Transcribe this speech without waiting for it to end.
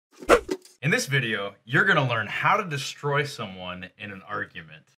In this video, you're gonna learn how to destroy someone in an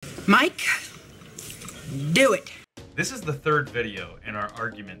argument. Mike, do it. This is the third video in our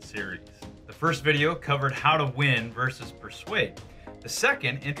argument series. The first video covered how to win versus persuade. The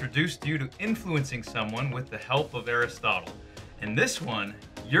second introduced you to influencing someone with the help of Aristotle. In this one,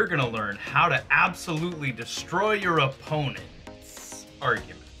 you're gonna learn how to absolutely destroy your opponent's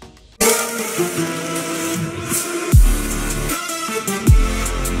argument.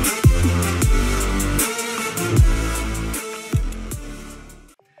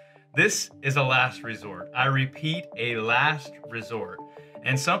 This is a last resort. I repeat, a last resort,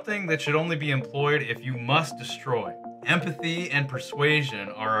 and something that should only be employed if you must destroy. Empathy and persuasion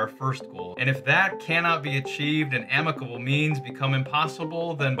are our first goal, and if that cannot be achieved and amicable means become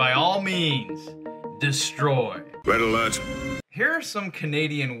impossible, then by all means, destroy. Red alert. Here are some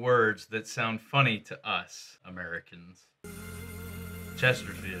Canadian words that sound funny to us Americans.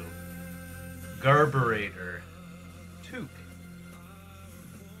 Chesterfield, garburator, toque.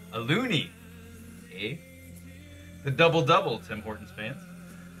 A loony, eh? The double-double, Tim Hortons fans.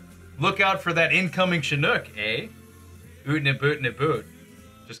 Look out for that incoming Chinook, eh? Oot-na-boot-na-boot.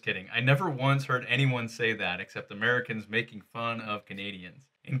 Just kidding. I never once heard anyone say that except Americans making fun of Canadians.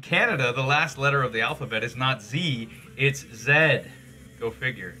 In Canada, the last letter of the alphabet is not Z, it's Z. Go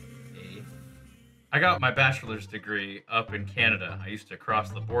figure, eh? I got my bachelor's degree up in Canada. I used to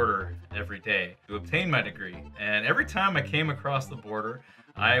cross the border every day to obtain my degree. And every time I came across the border,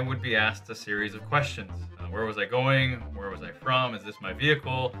 I would be asked a series of questions. Where was I going? Where was I from? Is this my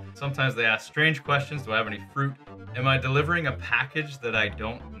vehicle? Sometimes they ask strange questions. Do I have any fruit? Am I delivering a package that I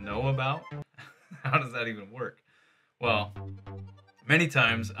don't know about? How does that even work? Well, many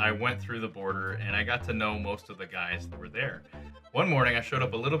times I went through the border and I got to know most of the guys that were there. One morning I showed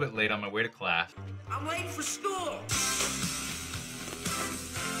up a little bit late on my way to class. I'm late for school.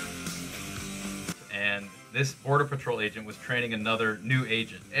 And this Border Patrol agent was training another new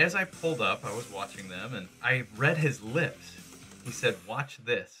agent. As I pulled up, I was watching them, and I read his lips. He said, "Watch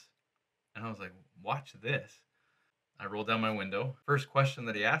this." And I was like, "Watch this?" I rolled down my window. First question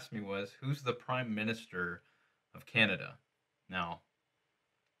that he asked me was, "Who's the Prime Minister of Canada?" Now,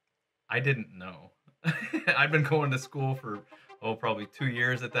 I didn't know. I'd been going to school for, probably 2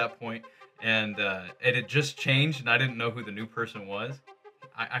 years at that point, and it had just changed, and I didn't know who the new person was.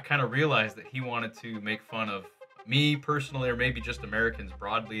 I kind of realized that he wanted to make fun of me personally, or maybe just Americans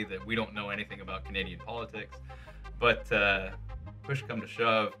broadly, that we don't know anything about Canadian politics. But push come to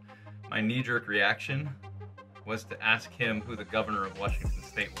shove, my knee-jerk reaction was to ask him who the governor of Washington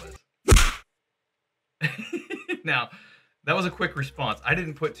State was. Now, that was a quick response. I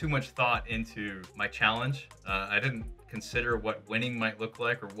didn't put too much thought into my challenge. I didn't consider what winning might look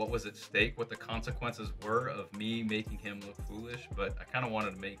like or what was at stake, what the consequences were of me making him look foolish, but I kind of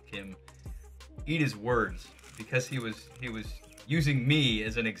wanted to make him eat his words because he was using me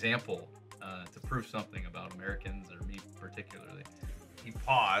as an example to prove something about Americans, or me particularly. He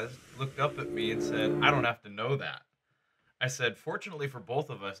paused, looked up at me and said, "I don't have to know that." I said, "Fortunately for both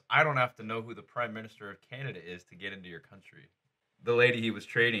of us, I don't have to know who the Prime Minister of Canada is to get into your country." The lady he was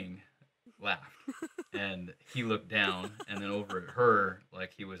trading laughed, and he looked down and then over at her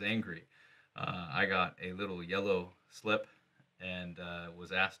like he was angry. I got a little yellow slip and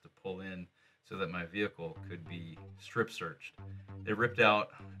was asked to pull in so that my vehicle could be strip searched. They ripped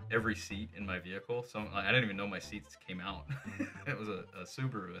out every seat in my vehicle. So I didn't even know my seats came out. It was a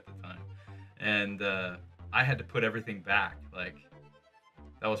Subaru at the time. And I had to put everything back. Like,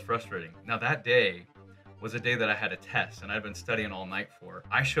 that was frustrating. Now, that day was a day that I had a test, and I'd been studying all night for.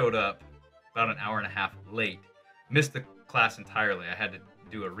 I showed up about an hour and a half late, missed the class entirely. I had to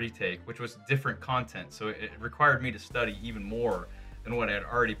do a retake, which was different content, so it required me to study even more than what I had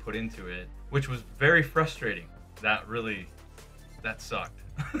already put into it, which was very frustrating. That sucked.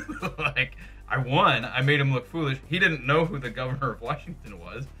 Like, I won, I made him look foolish. He didn't know who the governor of Washington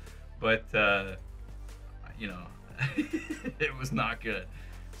was, but you know, it was not good.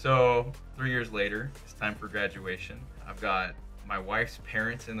 So 3 years later, it's time for graduation. I've got my wife's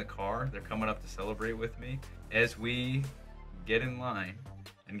parents in the car. They're coming up to celebrate with me. As we get in line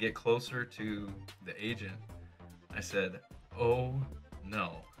and get closer to the agent, I said, "Oh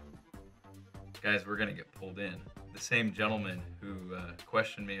no, guys, we're gonna get pulled in." The same gentleman who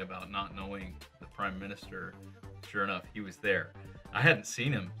questioned me about not knowing the Prime Minister, sure enough, he was there. I hadn't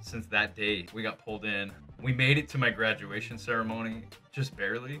seen him since that day. We got pulled in. We made it to my graduation ceremony, just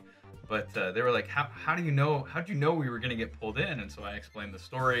barely, but they were like, how do you know, how'd you know we were gonna get pulled in? And so I explained the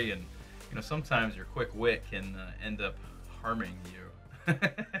story, and you know, sometimes your quick wit can end up harming you.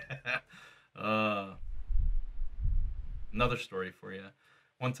 Another story for you.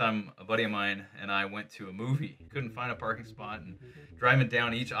 One time, a buddy of mine and I went to a movie. Couldn't find a parking spot, and driving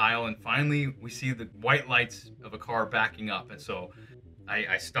down each aisle, and finally we see the white lights of a car backing up. And so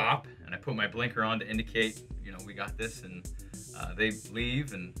I stop and I put my blinker on to indicate, we got this. And they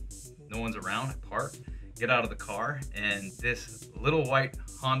leave and no one's around. I park, get out of the car, and this little white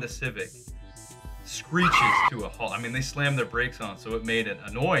Honda Civic screeches to a halt. I mean, they slammed their brakes on, so it made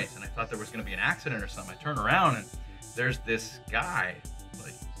a noise, and I thought there was going to be an accident or something. I turn around, and there's this guy,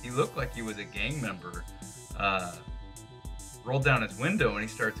 like, he looked like he was a gang member, rolled down his window, and he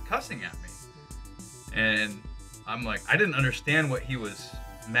starts cussing at me. And I'm like, I didn't understand what he was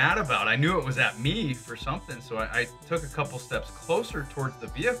mad about. I knew it was at me for something, so I took a couple steps closer towards the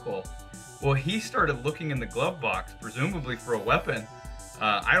vehicle. Well, he started looking in the glove box, presumably for a weapon.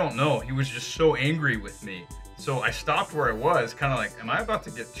 I don't know. He was just so angry with me. So I stopped where I was, kind of like, am I about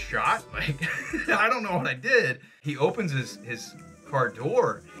to get shot? Like, I don't know what I did. He opens his car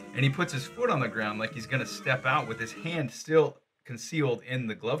door and he puts his foot on the ground like he's gonna step out with his hand still concealed in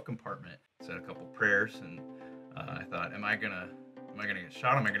the glove compartment. Said a couple prayers, and I thought, am I gonna get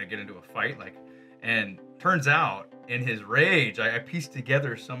shot? Am I gonna get into a fight? And turns out, in his rage, I pieced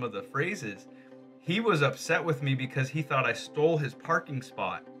together some of the phrases. He was upset with me because he thought I stole his parking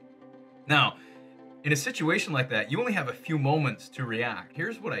spot. Now, in a situation like that, you only have a few moments to react.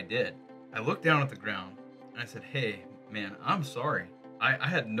 Here's what I did. I looked down at the ground and I said, hey, man, I'm sorry. I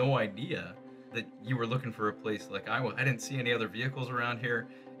had no idea that you were looking for a place like I was. I didn't see any other vehicles around here.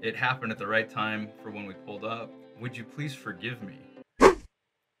 It happened at the right time for when we pulled up. Would you please forgive me?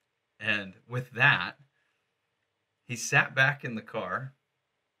 And with that, he sat back in the car.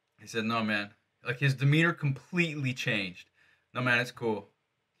 He said, no, man. Like, his demeanor completely changed. No, man, it's cool.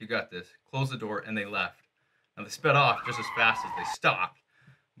 You got this. Close the door, and they left. Now, they sped off just as fast as they stopped.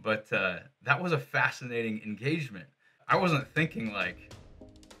 But that was a fascinating engagement. I wasn't thinking, like,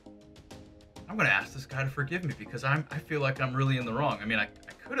 I'm going to ask this guy to forgive me because I feel like I'm really in the wrong. I mean, I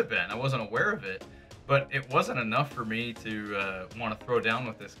could have been. I wasn't aware of it. But it wasn't enough for me to want to throw down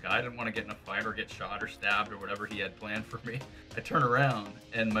with this guy. I didn't want to get in a fight or get shot or stabbed or whatever he had planned for me. I turn around,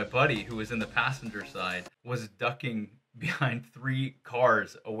 and my buddy, who was in the passenger side, was ducking behind 3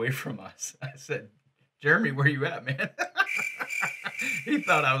 cars away from us. I said, Jeremy, where you at, man? He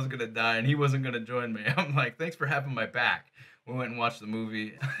thought I was going to die, and he wasn't going to join me. I'm like, thanks for having my back. We went and watched the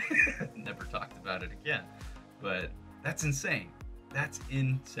movie. Never talked about it again. But that's insane. That's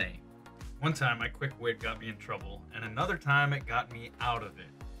insane. One time, my quick wit got me in trouble, and another time it got me out of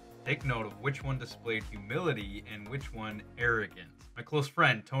it. Take note of which one displayed humility and which one arrogance. My close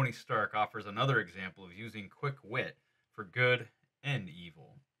friend, Tony Stark, offers another example of using quick wit for good and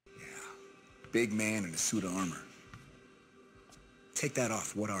evil. Yeah, big man in a suit of armor. Take that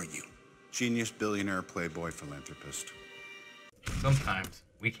off, what are you? Genius, billionaire, playboy, philanthropist. Sometimes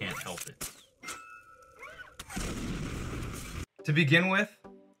we can't help it. To begin with,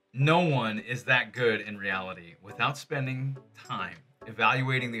 no one is that good in reality without spending time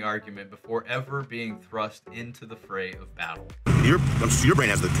evaluating the argument before ever being thrust into the fray of battle. Your brain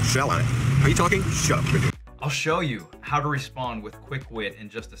has the shell on it. Are you talking? Shut up. I'll show you how to respond with quick wit in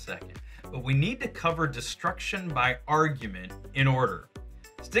just a second, but we need to cover destruction by argument in order.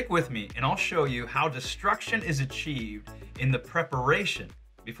 Stick with me and I'll show you how destruction is achieved in the preparation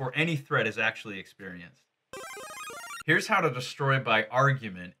before any threat is actually experienced. Here's how to destroy by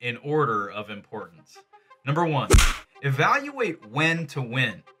argument in order of importance. Number 1, evaluate when to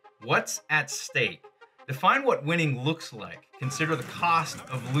win. What's at stake? Define what winning looks like. Consider the cost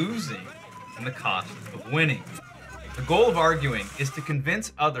of losing and the cost of winning. The goal of arguing is to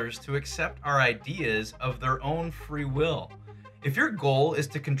convince others to accept our ideas of their own free will. If your goal is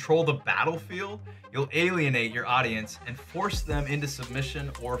to control the battlefield, you'll alienate your audience and force them into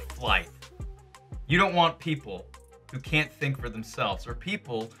submission or flight. You don't want people who can't think for themselves or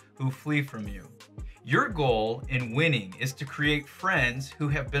people who flee from you. Your goal in winning is to create friends who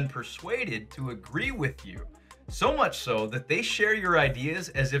have been persuaded to agree with you, so much so that they share your ideas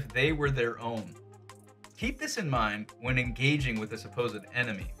as if they were their own. Keep this in mind when engaging with a supposed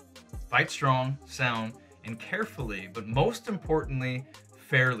enemy. Fight strong, sound, and carefully, but most importantly,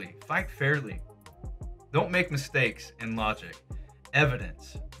 fairly. Fight fairly. Don't make mistakes in logic,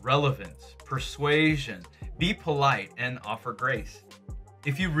 evidence, relevance, persuasion. Be polite and offer grace.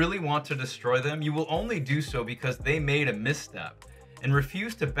 If you really want to destroy them, you will only do so because they made a misstep and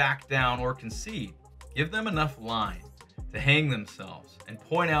refuse to back down or concede. Give them enough line to hang themselves and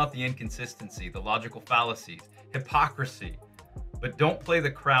point out the inconsistency, the logical fallacies, hypocrisy, but don't play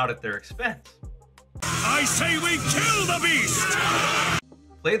the crowd at their expense. I say we kill the beast!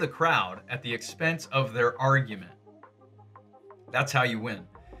 Play the crowd at the expense of their argument. That's how you win.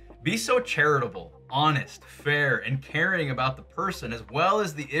 Be so charitable, honest, fair, and caring about the person as well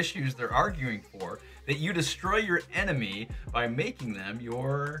as the issues they're arguing for that you destroy your enemy by making them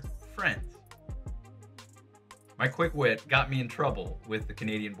your friends. My quick wit got me in trouble with the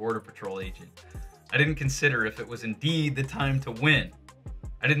Canadian Border Patrol agent. I didn't consider if it was indeed the time to win.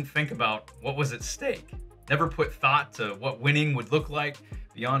 I didn't think about what was at stake. Never put thought to what winning would look like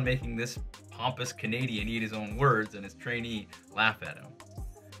beyond making this pompous Canadian eat his own words and his trainee laugh at him.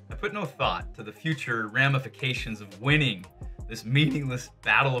 I put no thought to the future ramifications of winning this meaningless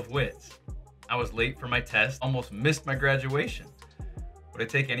battle of wits. I was late for my test, almost missed my graduation. Would I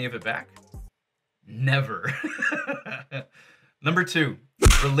take any of it back? Never. Number 2,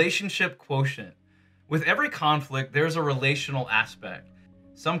 relationship quotient. With every conflict, there's a relational aspect.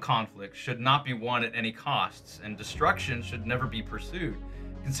 Some conflicts should not be won at any costs, and destruction should never be pursued.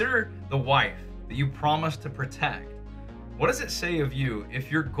 Consider the wife that you promised to protect. What does it say of you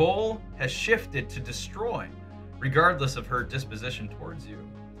if your goal has shifted to destroy, regardless of her disposition towards you?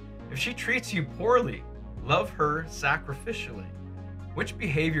 If she treats you poorly, love her sacrificially. Which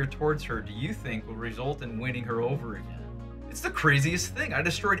behavior towards her do you think will result in winning her over again? It's the craziest thing. I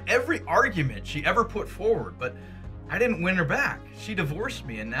destroyed every argument she ever put forward, but I didn't win her back. She divorced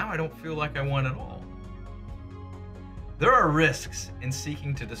me, and now I don't feel like I won at all. There are risks in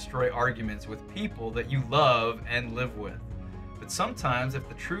seeking to destroy arguments with people that you love and live with. But sometimes, if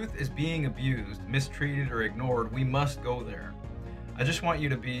the truth is being abused, mistreated, or ignored, we must go there. I just want you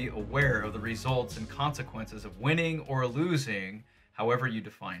to be aware of the results and consequences of winning or losing, however you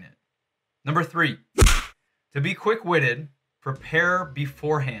define it. Number 3, to be quick-witted, prepare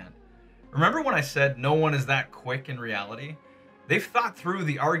beforehand. Remember when I said no one is that quick in reality? They've thought through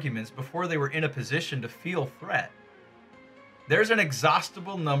the arguments before they were in a position to feel threat. There's an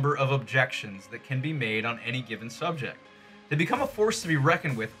inexhaustible number of objections that can be made on any given subject. To become a force to be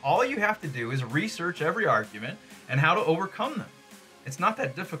reckoned with, all you have to do is research every argument and how to overcome them. It's not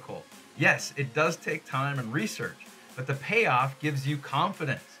that difficult. Yes, it does take time and research, but the payoff gives you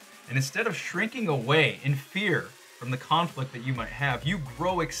confidence. And instead of shrinking away in fear from the conflict that you might have, you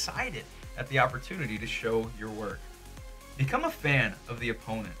grow excited at the opportunity to show your work. Become a fan of the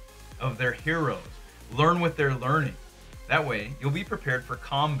opponent, of their heroes. Learn what they're learning. That way, you'll be prepared for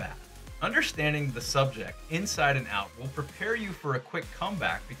combat. Understanding the subject inside and out will prepare you for a quick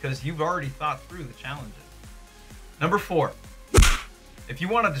comeback because you've already thought through the challenges. Number 4, if you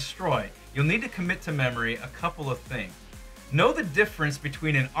want to destroy, you'll need to commit to memory a couple of things. Know the difference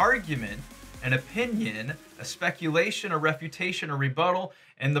between an argument, an opinion, a speculation, a refutation, a rebuttal,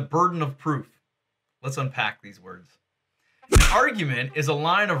 and the burden of proof. Let's unpack these words. An argument is a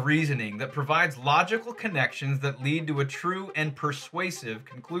line of reasoning that provides logical connections that lead to a true and persuasive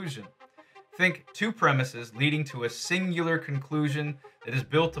conclusion. Think 2 premises leading to a singular conclusion that is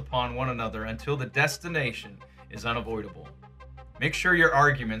built upon one another until the destination is unavoidable. Make sure your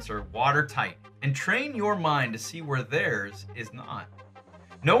arguments are watertight and train your mind to see where theirs is not.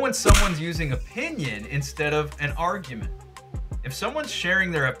 Know when someone's using opinion instead of an argument. If someone's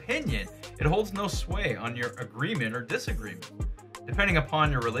sharing their opinion, it holds no sway on your agreement or disagreement, depending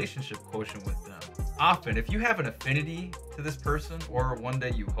upon your relationship quotient with them. Often, if you have an affinity to this person, or one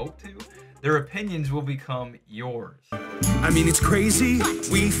day you hope to, their opinions will become yours. I mean, it's crazy.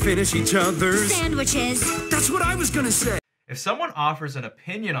 We finish each other's Sandwiches. That's what I was gonna say. If someone offers an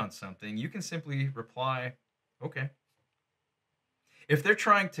opinion on something, you can simply reply, okay. If they're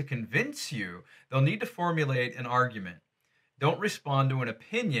trying to convince you, they'll need to formulate an argument. Don't respond to an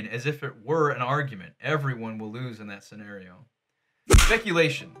opinion as if it were an argument. Everyone will lose in that scenario.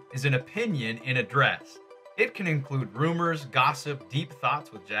 Speculation is an opinion in a dress. It can include rumors, gossip, deep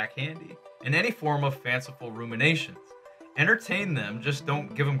thoughts with Jack Handy, and any form of fanciful ruminations. Entertain them, just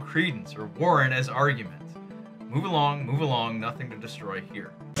don't give them credence or warrant as arguments. Move along, nothing to destroy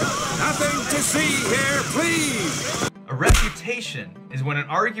here. Nothing to see here, please. A refutation is when an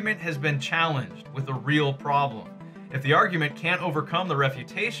argument has been challenged with a real problem. If the argument can't overcome the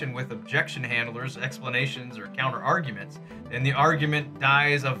refutation with objection handlers, explanations, or counter-arguments, then the argument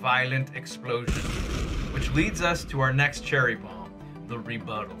dies a violent explosion. Which leads us to our next cherry bomb, the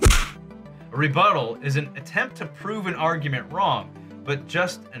rebuttal. A rebuttal is an attempt to prove an argument wrong, but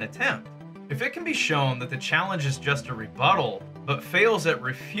just an attempt. If it can be shown that the challenge is just a rebuttal, but fails at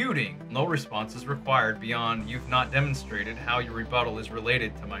refuting, no response is required beyond you've not demonstrated how your rebuttal is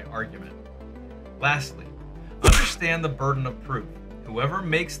related to my argument. Lastly, understand the burden of proof. Whoever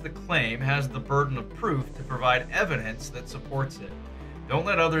makes the claim has the burden of proof to provide evidence that supports it. Don't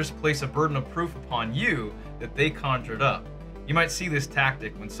let others place a burden of proof upon you that they conjured up. You might see this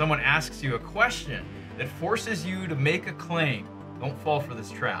tactic when someone asks you a question that forces you to make a claim. Don't fall for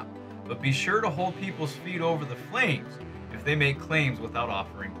this trap, but be sure to hold people's feet over the flames if they make claims without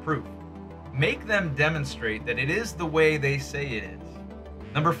offering proof. Make them demonstrate that it is the way they say it is.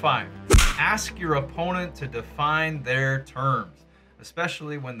 Number 5, ask your opponent to define their terms,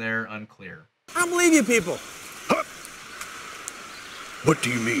 especially when they're unclear. I don't believe you people. Huh? What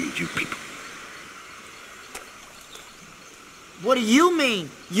do you mean, you people? What do you mean,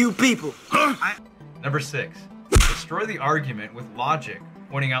 you people? Huh? Number 6, destroy the argument with logic,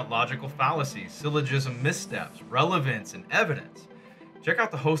 pointing out logical fallacies, syllogism missteps, relevance, and evidence. Check out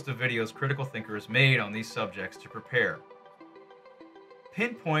the host of videos Critical Thinker has made on these subjects to prepare.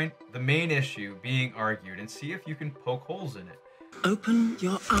 Pinpoint the main issue being argued and see if you can poke holes in it. Open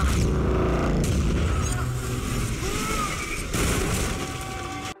your eyes.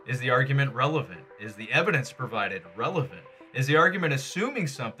 Is the argument relevant? Is the evidence provided relevant? Is the argument assuming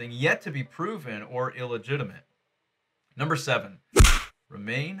something yet to be proven or illegitimate? Number 7,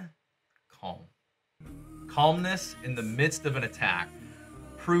 remain calm. Calmness in the midst of an attack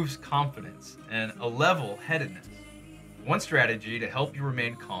proves confidence and a level-headedness. One strategy to help you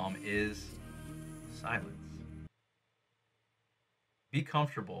remain calm is silence. Be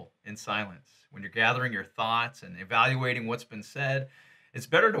comfortable in silence. When you're gathering your thoughts and evaluating what's been said, it's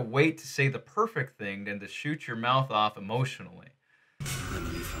better to wait to say the perfect thing than to shoot your mouth off emotionally.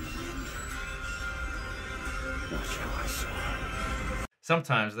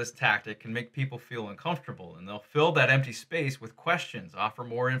 Sometimes this tactic can make people feel uncomfortable, and they'll fill that empty space with questions, offer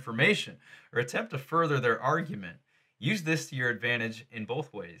more information, or attempt to further their argument. Use this to your advantage in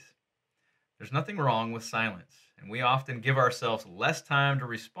both ways. There's nothing wrong with silence, and we often give ourselves less time to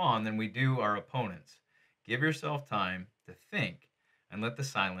respond than we do our opponents. Give yourself time to think and let the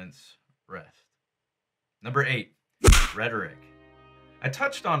silence rest. Number 8, rhetoric. I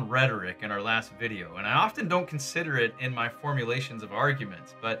touched on rhetoric in our last video, and I often don't consider it in my formulations of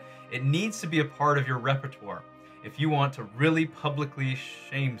arguments, but it needs to be a part of your repertoire if you want to really publicly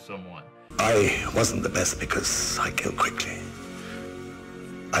shame someone. I wasn't the best because I killed quickly.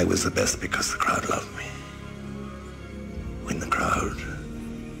 I was the best because the crowd loved me. Win the crowd,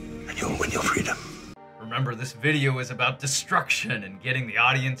 and you'll win your freedom. Remember, this video is about destruction, and getting the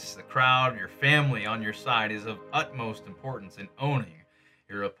audience, the crowd, your family on your side is of utmost importance in owning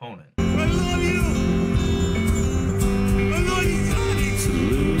your opponent. I love you! I love you!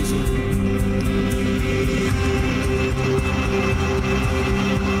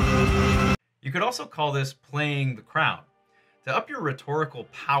 You could also call this playing the crowd. To up your rhetorical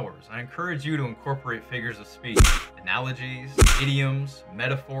powers, I encourage you to incorporate figures of speech, analogies, idioms,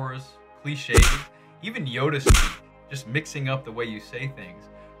 metaphors, cliches, even Yoda speak, just mixing up the way you say things.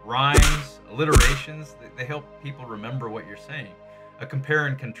 Rhymes, alliterations, they help people remember what you're saying. A compare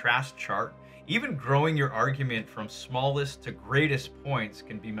and contrast chart, even growing your argument from smallest to greatest points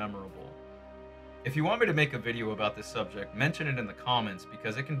can be memorable. If you want me to make a video about this subject, mention it in the comments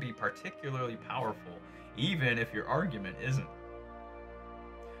because it can be particularly powerful, even if your argument isn't.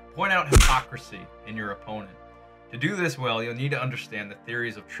 Point out hypocrisy in your opponent. To do this well, you'll need to understand the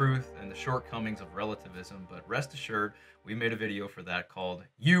theories of truth and the shortcomings of relativism, but rest assured, we made a video for that called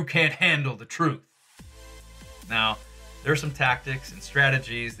You Can't Handle the Truth. Now, there are some tactics and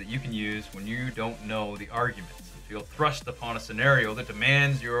strategies that you can use when you don't know the arguments and feel thrust upon a scenario that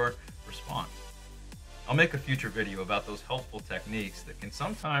demands your response. I'll make a future video about those helpful techniques that can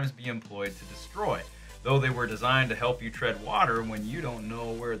sometimes be employed to destroy, though they were designed to help you tread water when you don't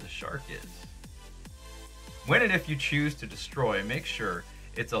know where the shark is. When and if you choose to destroy, make sure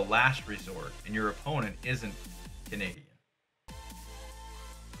it's a last resort and your opponent isn't Canadian.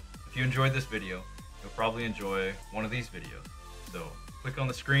 If you enjoyed this video, you'll probably enjoy one of these videos. So click on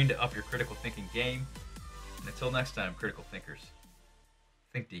the screen to up your critical thinking game. And until next time, critical thinkers,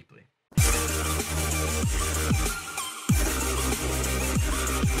 think deeply.